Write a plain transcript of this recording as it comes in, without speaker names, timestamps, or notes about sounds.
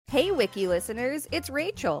Hey, Wiki listeners, it's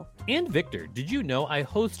Rachel. And Victor, did you know I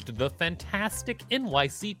host the fantastic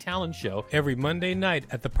NYC Talent Show every Monday night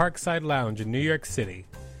at the Parkside Lounge in New York City?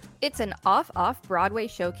 It's an off-Broadway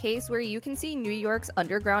showcase where you can see New York's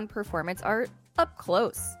underground performance art up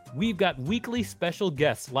close. We've got weekly special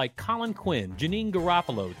guests like Colin Quinn, Janine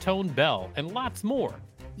Garofalo, Tone Bell, and lots more.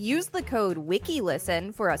 Use the code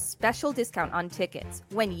WIKILISTEN for a special discount on tickets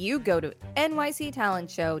when you go to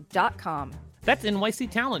nyctalentshow.com. That's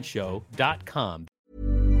nyctalentshow.com.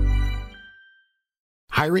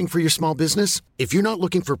 Hiring for your small business? If you're not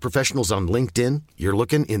looking for professionals on LinkedIn, you're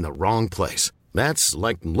looking in the wrong place. That's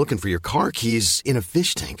like looking for your car keys in a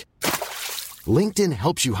fish tank. LinkedIn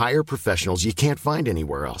helps you hire professionals you can't find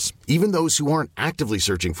anywhere else, even those who aren't actively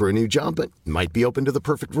searching for a new job but might be open to the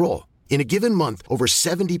perfect role. In a given month, over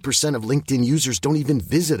 70% of LinkedIn users don't even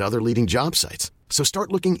visit other leading job sites. So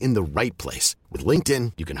start looking in the right place. With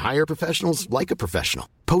LinkedIn, you can hire professionals like a professional.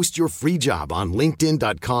 Post your free job on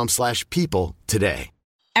linkedin.com/people today.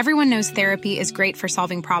 Everyone knows therapy is great for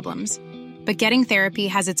solving problems. But getting therapy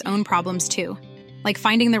has its own problems too. Like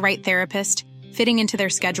finding the right therapist, fitting into their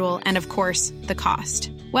schedule, and of course, the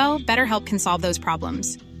cost. Well, BetterHelp can solve those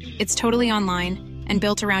problems. It's totally online and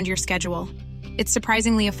built around your schedule. It's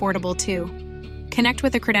surprisingly affordable too. Connect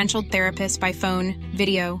with a credentialed therapist by phone,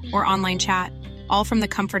 video, or online chat, all from the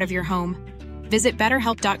comfort of your home. Visit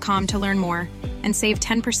BetterHelp.com to learn more and save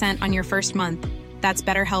 10% on your first month. That's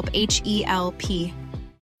BetterHelp, H-E-L-P.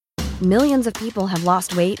 Millions of people have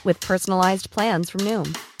lost weight with personalized plans from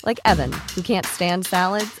Noom. Like Evan, who can't stand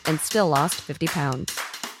salads and still lost 50 pounds.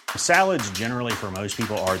 Salads generally for most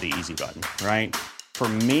people are the easy button, right? For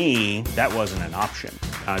me, that wasn't an option.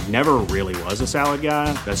 I never really was a salad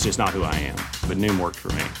guy. That's just not who I am. But Noom worked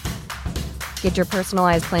for me. Get your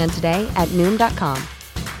personalized plan today at Noom.com.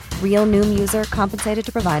 Real Noom user compensated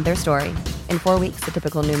to provide their story. In 4 weeks, the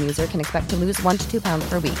typical Noom user can expect to lose 1 to 2 pounds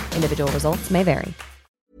per week. Individual results may vary.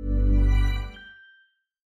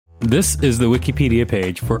 This is the Wikipedia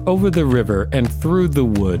page for Over the River and Through the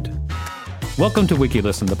Wood. Welcome to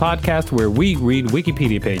WikiListen, the podcast where we read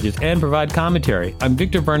Wikipedia pages and provide commentary. I'm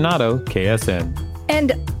Victor Varnado, KSN.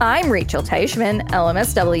 And I'm Rachel Teichman,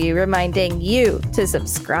 LMSW, reminding you to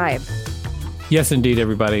subscribe. Yes, indeed,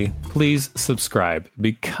 everybody. Please subscribe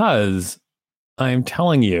because I'm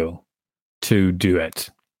telling you to do it.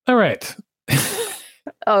 All right.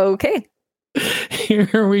 Okay.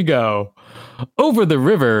 Here we go. Over the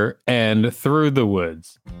River and Through the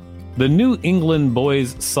Woods. The New England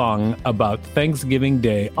Boys Song About Thanksgiving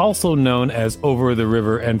Day, also known as Over the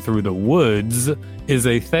River and Through the Woods, is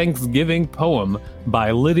a Thanksgiving poem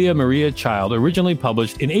by Lydia Maria Child, originally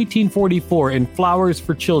published in 1844 in Flowers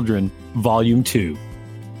for Children, Volume 2.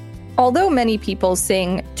 Although many people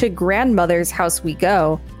sing "To Grandmother's House We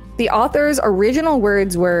Go," the author's original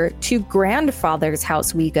words were "To Grandfather's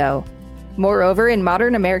House We Go." Moreover, in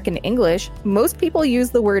modern American English, most people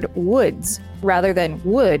use the word woods rather than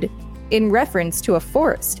wood in reference to a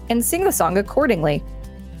forest and sing the song accordingly.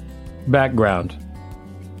 Background.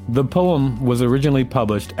 The poem was originally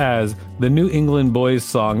published as The New England Boys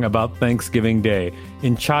Song About Thanksgiving Day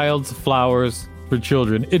in Child's Flowers for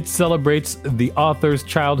Children. It celebrates the author's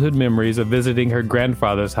childhood memories of visiting her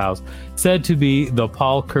grandfather's house, said to be the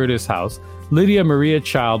Paul Curtis House. Lydia Maria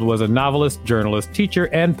Child was a novelist, journalist, teacher,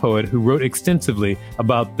 and poet who wrote extensively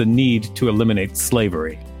about the need to eliminate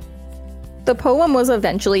slavery. The poem was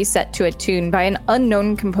eventually set to a tune by an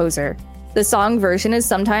unknown composer. The song version is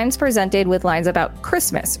sometimes presented with lines about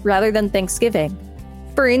Christmas rather than Thanksgiving.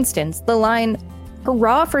 For instance, the line,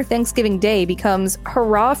 "Hurrah for Thanksgiving Day" becomes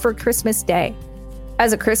 "Hurrah for Christmas Day."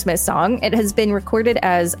 As a Christmas song, it has been recorded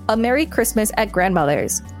as "A Merry Christmas at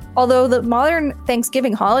Grandmother's," although the modern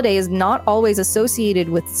Thanksgiving holiday is not always associated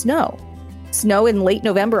with snow. Snow in late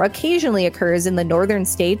November occasionally occurs in the northern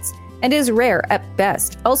states and is rare at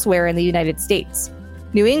best elsewhere in the United States.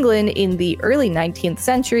 New England in the early 19th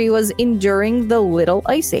century was enduring the Little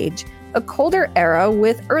Ice Age, a colder era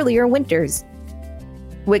with earlier winters.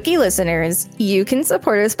 Wiki listeners, you can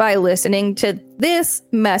support us by listening to this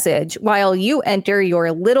message while you enter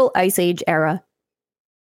your Little Ice Age era.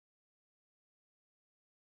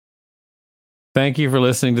 Thank you for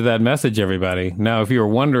listening to that message, everybody. Now, if you were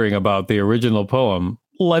wondering about the original poem,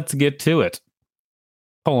 let's get to it.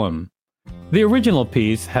 Poem. The original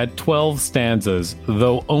piece had 12 stanzas,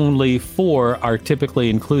 though only 4 are typically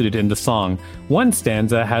included in the song. One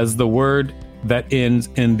stanza has the word that ends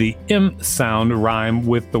in the M sound rhyme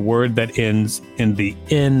with the word that ends in the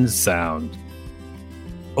N sound.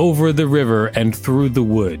 Over the river and through the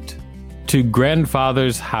wood, to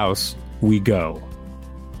grandfather's house we go.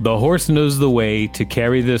 The horse knows the way to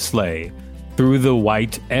carry the sleigh. through the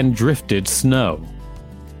white and drifted snow.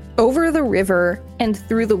 Over the river and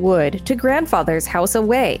through the wood to grandfather's house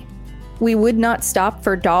away. We would not stop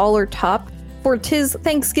for doll or top, for 'tis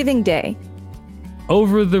Thanksgiving Day.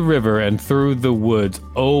 Over the river and through the woods,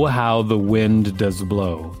 oh how the wind does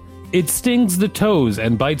blow. It stings the toes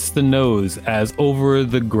and bites the nose as over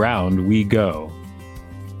the ground we go.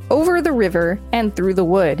 Over the river and through the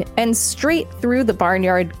wood, and straight through the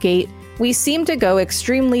barnyard gate, we seem to go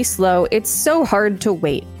extremely slow, it's so hard to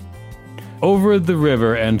wait. Over the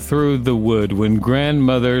river and through the wood, when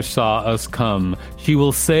grandmother saw us come, she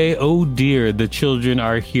will say, oh dear, the children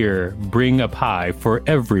are here, bring a pie for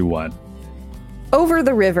everyone. Over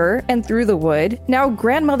the river and through the wood, now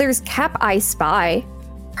grandmother's cap I spy.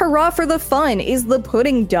 Hurrah for the fun, is the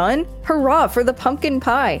pudding done? Hurrah for the pumpkin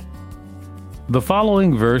pie. The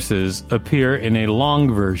following verses appear in a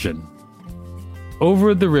long version.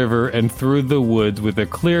 Over the river and through the woods with a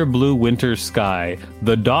clear blue winter sky,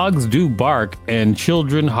 the dogs do bark and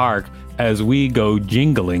children hark as we go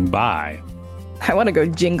jingling by. I want to go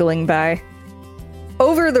jingling by.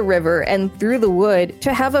 Over the river and through the wood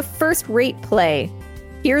to have a first-rate play.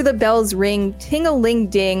 Hear the bells ring,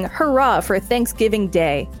 ting-a-ling-ding, hurrah for Thanksgiving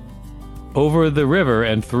Day. Over the river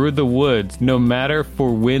and through the woods, no matter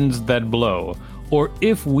for winds that blow, or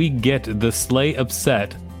if we get the sleigh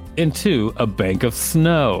upset into a bank of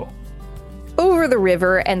snow. Over the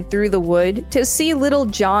river and through the wood to see little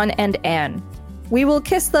John and Anne. We will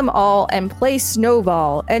kiss them all and play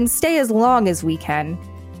snowball and stay as long as we can.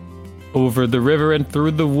 Over the river and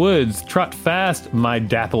through the woods, trot fast, my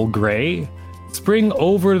dapple gray. Spring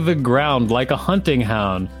over the ground like a hunting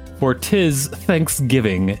hound, for 'tis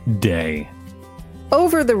Thanksgiving Day.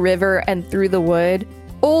 Over the river and through the wood,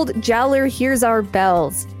 old Jowler hears our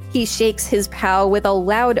bells. He shakes his pow with a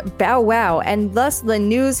loud bow wow, and thus the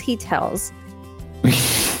news he tells.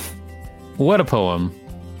 What a poem.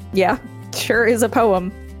 Yeah, sure is a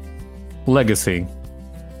poem. Legacy.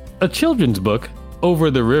 A children's book,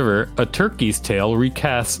 Over the River, A Turkey's Tale,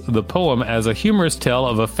 recasts the poem as a humorous tale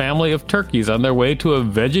of a family of turkeys on their way to a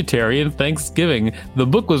vegetarian Thanksgiving. The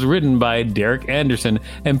book was written by Derek Anderson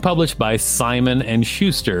and published by Simon &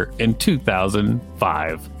 Schuster in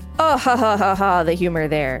 2005. Oh, ha ha ha ha, the humor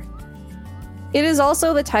there. It is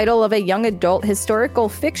also the title of a young adult historical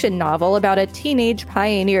fiction novel about a teenage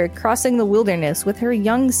pioneer crossing the wilderness with her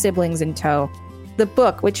young siblings in tow. The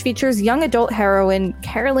book, which features young adult heroine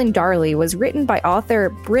Carolyn Darley, was written by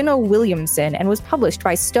author Brinno Williamson and was published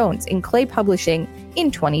by Stones in Clay Publishing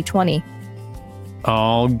in 2020.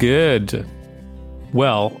 All good.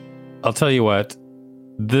 Well, I'll tell you what,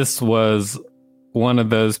 this was one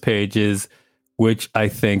of those pages which I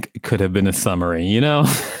think could have been a summary, you know?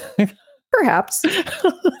 Perhaps.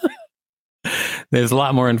 There's a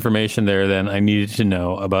lot more information there than I needed to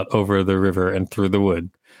know about Over the River and Through the Wood.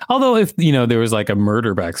 Although if, you know, there was like a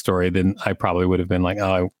murder backstory, then I probably would have been like,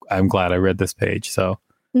 oh, I'm glad I read this page. So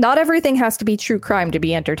not everything has to be true crime to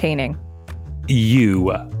be entertaining.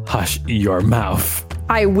 You hush your mouth.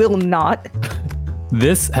 I will not.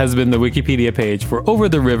 This has been the Wikipedia page for Over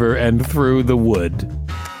the River and Through the Wood.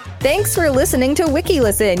 Thanks for listening to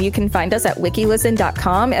WikiListen. You can find us at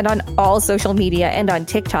wikilisten.com and on all social media and on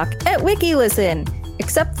TikTok at WikiListen,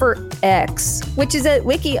 except for X, which is at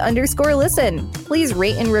wiki_listen. Please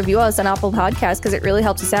rate and review us on Apple Podcasts because it really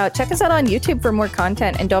helps us out. Check us out on YouTube for more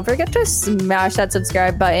content. And don't forget to smash that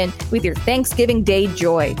subscribe button with your Thanksgiving Day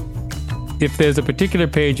joy. If there's a particular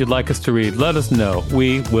page you'd like us to read, let us know.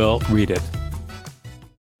 We will read it.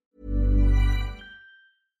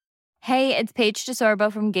 Hey, it's Paige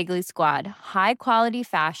DeSorbo from Giggly Squad. High quality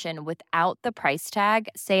fashion without the price tag.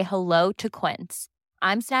 Say hello to Quince.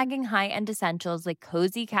 I'm snagging high-end essentials like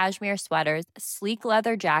cozy cashmere sweaters, sleek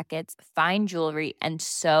leather jackets, fine jewelry, and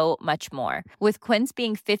so much more. With Quince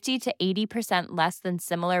being 50 to 80% less than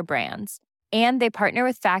similar brands. And they partner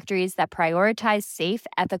with factories that prioritize safe,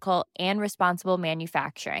 ethical, and responsible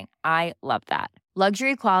manufacturing. I love that.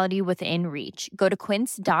 Luxury quality within reach. Go to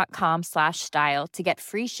quince.com/style to get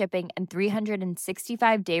free shipping and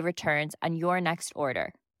 365-day returns on your next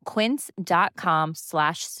order.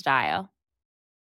 Quince.com/style.